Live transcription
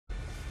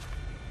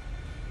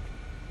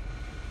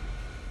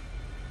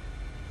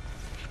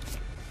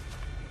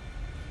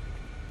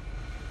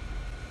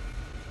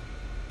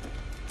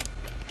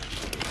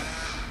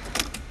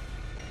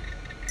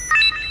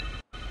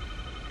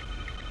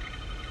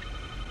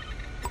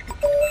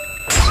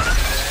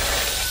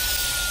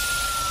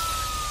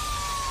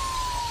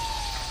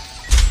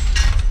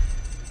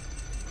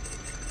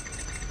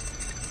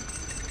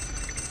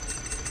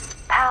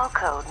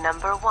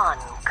number 1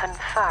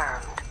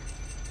 confirmed.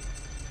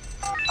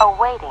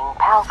 Awaiting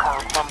PAL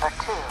code number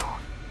 2.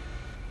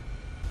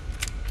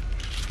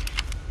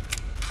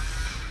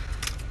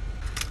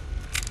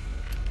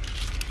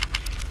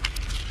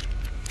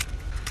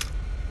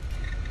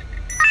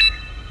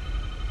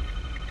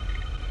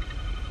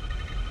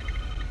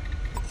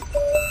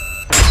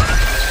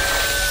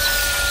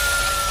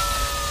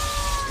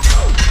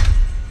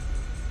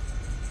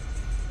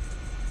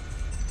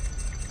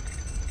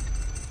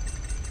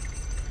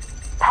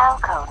 PAL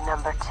code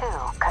number 2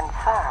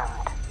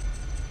 confirmed.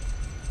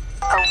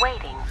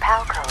 Awaiting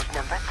PAL code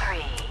number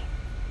 3.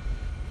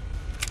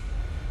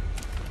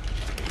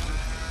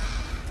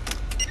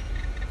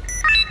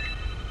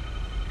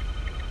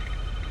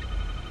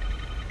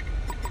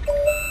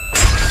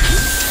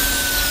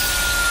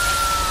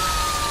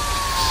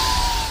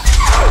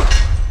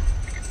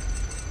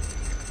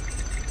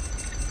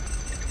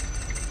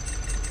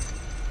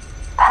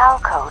 PAL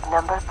code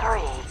number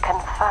 3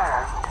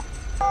 confirmed.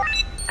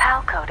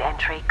 PAL code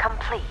entry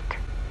complete.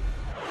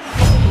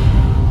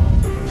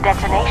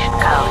 Detonation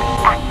code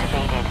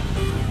activated.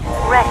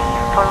 Ready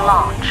for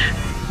launch.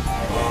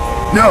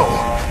 No!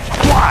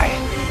 Why?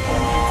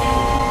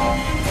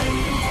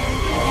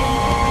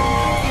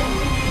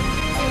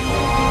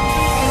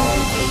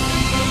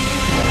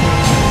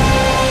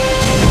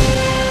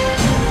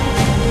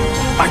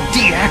 I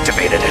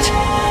deactivated it!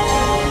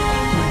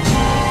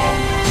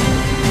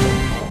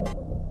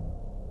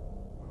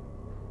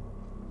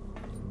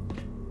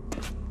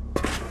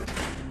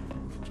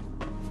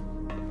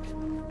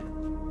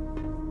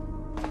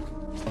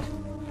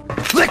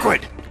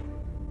 Liquid!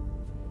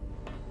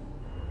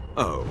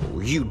 Oh,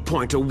 you'd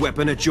point a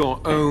weapon at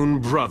your own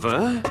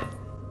brother?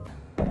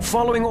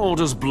 Following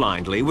orders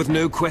blindly with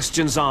no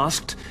questions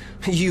asked?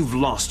 You've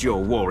lost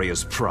your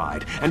warrior's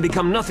pride and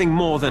become nothing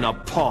more than a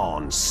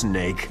pawn,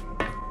 Snake.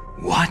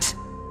 What?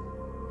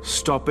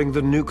 Stopping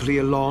the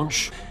nuclear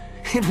launch?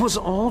 It was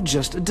all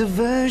just a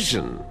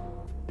diversion.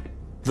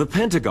 The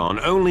Pentagon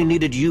only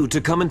needed you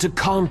to come into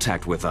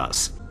contact with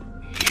us.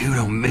 You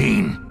don't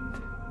mean...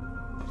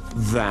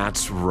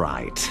 That's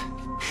right.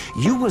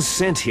 You were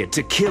sent here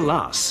to kill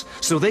us,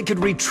 so they could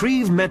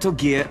retrieve Metal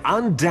Gear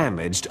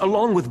undamaged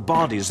along with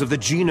bodies of the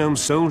Genome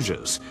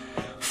soldiers.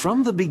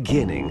 From the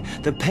beginning,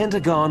 the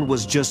Pentagon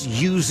was just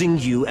using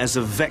you as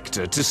a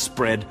vector to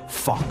spread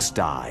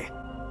Fox-Die.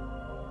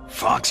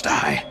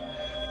 Fox-Die?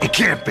 It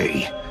can't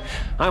be.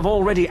 I've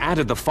already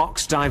added the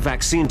Fox-Die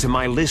vaccine to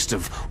my list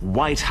of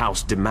White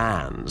House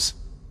demands.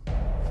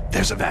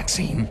 There's a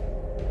vaccine?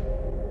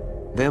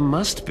 There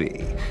must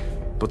be.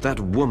 But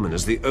that woman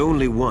is the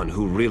only one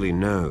who really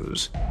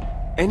knows.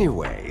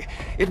 Anyway,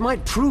 it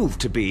might prove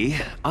to be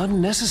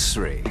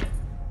unnecessary.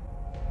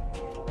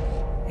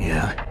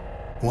 Yeah?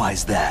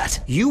 Why's that?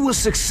 You were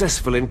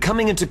successful in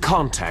coming into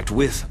contact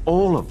with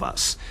all of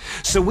us,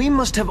 so we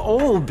must have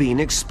all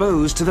been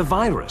exposed to the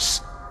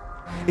virus.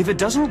 If it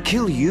doesn't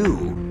kill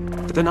you,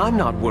 then I'm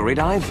not worried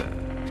either.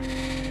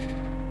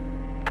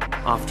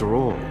 After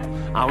all,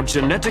 our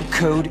genetic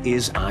code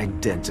is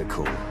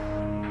identical.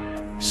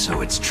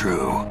 So it's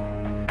true.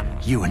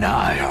 You and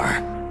I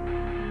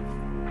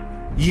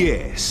are...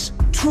 Yes,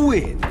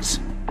 twins.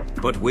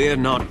 But we're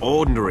not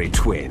ordinary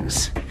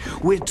twins.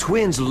 We're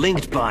twins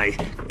linked by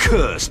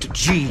cursed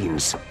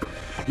genes.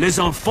 Les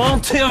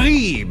enfants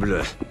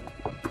terribles.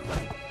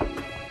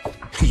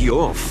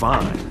 You're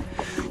fine.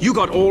 You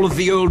got all of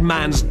the old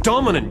man's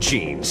dominant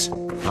genes.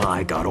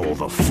 I got all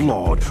the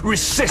flawed,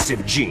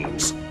 recessive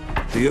genes.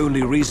 The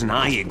only reason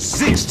I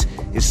exist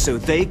is so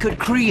they could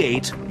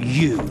create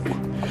you.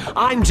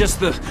 I'm just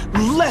the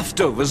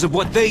leftovers of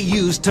what they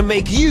used to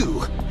make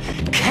you.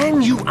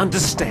 Can you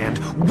understand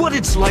what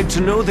it's like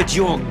to know that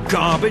you're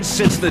garbage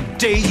since the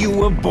day you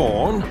were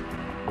born?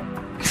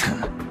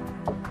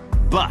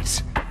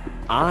 But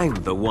I'm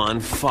the one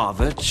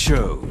Father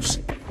chose.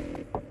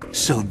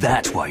 So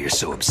that's why you're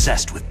so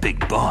obsessed with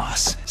Big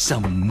Boss.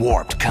 Some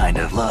warped kind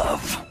of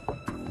love.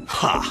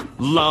 Ha!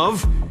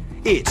 Love?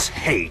 It's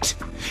hate.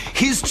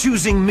 His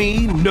choosing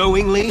me,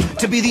 knowingly,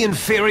 to be the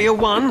inferior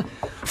one?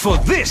 For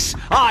this,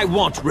 I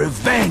want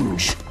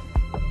revenge!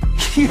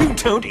 You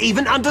don't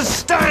even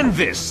understand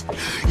this!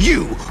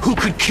 You, who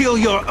could kill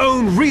your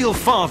own real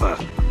father!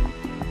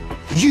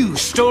 You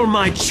stole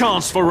my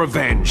chance for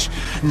revenge.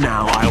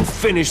 Now I'll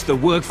finish the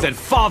work that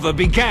Father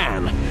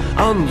began.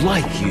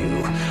 Unlike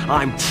you,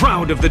 I'm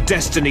proud of the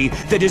destiny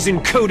that is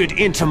encoded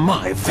into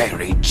my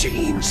very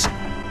genes.